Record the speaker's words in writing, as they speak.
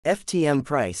FTM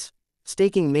price.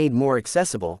 Staking made more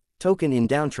accessible, token in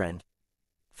downtrend.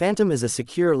 Fantom is a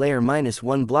secure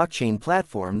layer-1 blockchain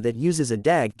platform that uses a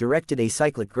DAG-directed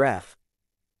acyclic graph.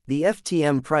 The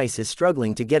FTM price is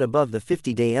struggling to get above the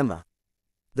 50-day EMA.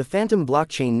 The Fantom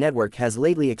blockchain network has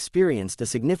lately experienced a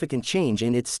significant change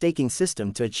in its staking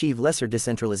system to achieve lesser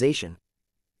decentralization.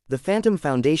 The Fantom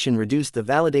Foundation reduced the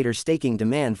validator staking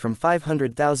demand from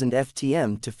 500,000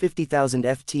 FTM to 50,000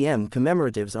 FTM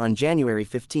commemoratives on January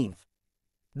 15.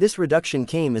 This reduction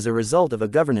came as a result of a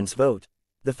governance vote.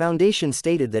 The foundation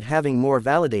stated that having more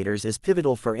validators is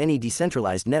pivotal for any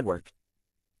decentralized network.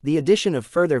 The addition of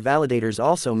further validators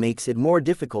also makes it more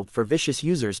difficult for vicious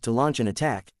users to launch an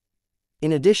attack.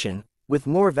 In addition, with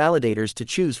more validators to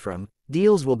choose from,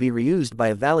 deals will be reused by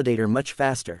a validator much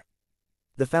faster.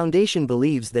 The foundation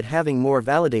believes that having more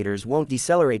validators won't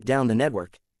decelerate down the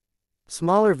network.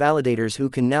 Smaller validators who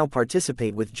can now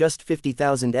participate with just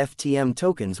 50,000 FTM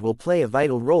tokens will play a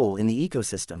vital role in the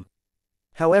ecosystem.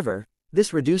 However,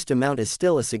 this reduced amount is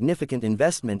still a significant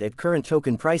investment at current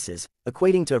token prices,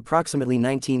 equating to approximately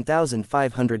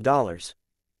 $19,500.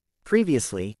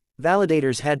 Previously,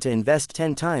 validators had to invest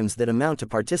 10 times that amount to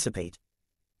participate.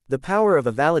 The power of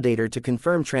a validator to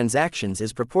confirm transactions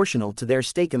is proportional to their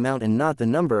stake amount and not the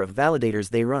number of validators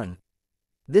they run.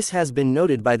 This has been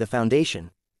noted by the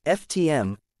foundation.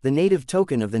 FTM, the native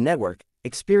token of the network,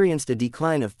 experienced a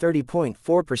decline of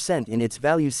 30.4% in its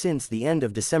value since the end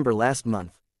of December last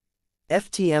month.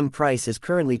 FTM price is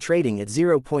currently trading at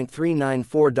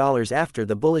 $0.394 after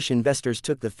the bullish investors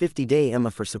took the 50-day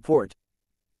EMA for support.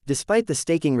 Despite the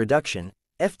staking reduction,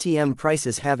 FTM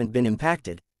prices haven't been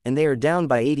impacted, and they are down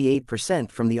by 88%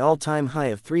 from the all-time high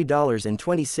of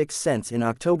 $3.26 in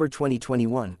October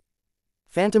 2021.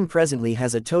 Fantom presently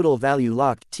has a total value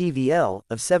locked (TVL)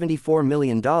 of $74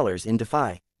 million in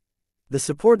DeFi. The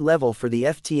support level for the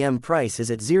FTM price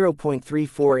is at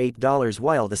 $0.348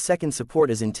 while the second support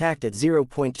is intact at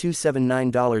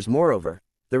 $0.279. Moreover,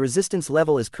 the resistance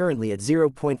level is currently at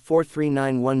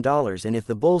 $0.4391, and if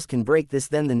the bulls can break this,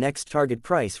 then the next target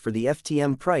price for the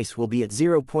FTM price will be at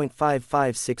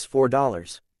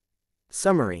 $0.5564.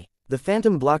 Summary. The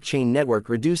Fantom blockchain network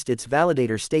reduced its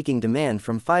validator staking demand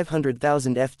from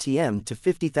 500,000 FTM to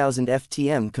 50,000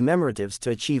 FTM commemoratives to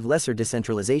achieve lesser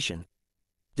decentralization.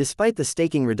 Despite the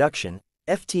staking reduction,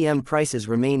 FTM prices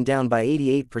remain down by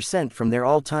 88% from their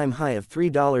all-time high of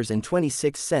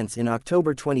 $3.26 in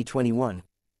October 2021.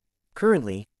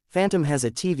 Currently, Fantom has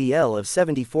a TVL of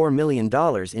 $74 million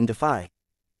in DeFi.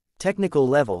 Technical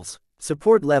levels.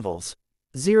 Support levels: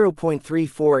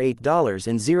 $0.348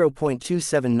 and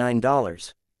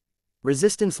 $0.279.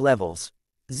 Resistance levels: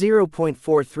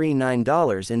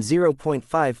 $0.439 and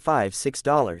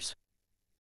 $0.556.